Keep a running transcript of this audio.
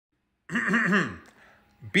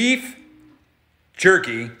Beef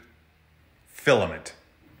jerky filament.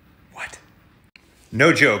 What?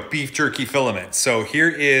 No joke, beef jerky filament. So here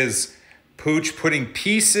is Pooch putting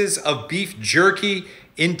pieces of beef jerky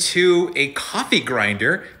into a coffee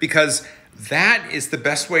grinder because that is the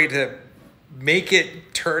best way to make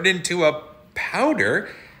it turn into a powder.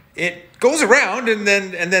 It goes around and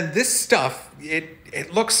then this stuff,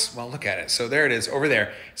 it looks, well, look at it. So there it is over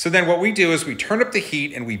there. So then what we do is we turn up the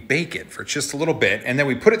heat and we bake it for just a little bit. And then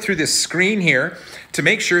we put it through this screen here to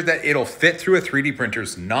make sure that it'll fit through a 3D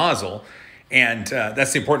printer's nozzle. And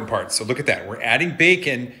that's the important part. So look at that. We're adding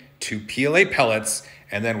bacon to PLA pellets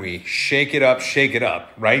and then we shake it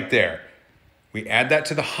up right there. We add that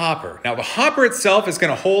to the hopper. Now the hopper itself is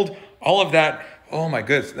gonna hold all of that, oh my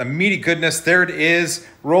goodness, the meaty goodness. There it is,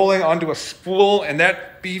 rolling onto a spool, and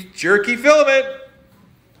that beef jerky filament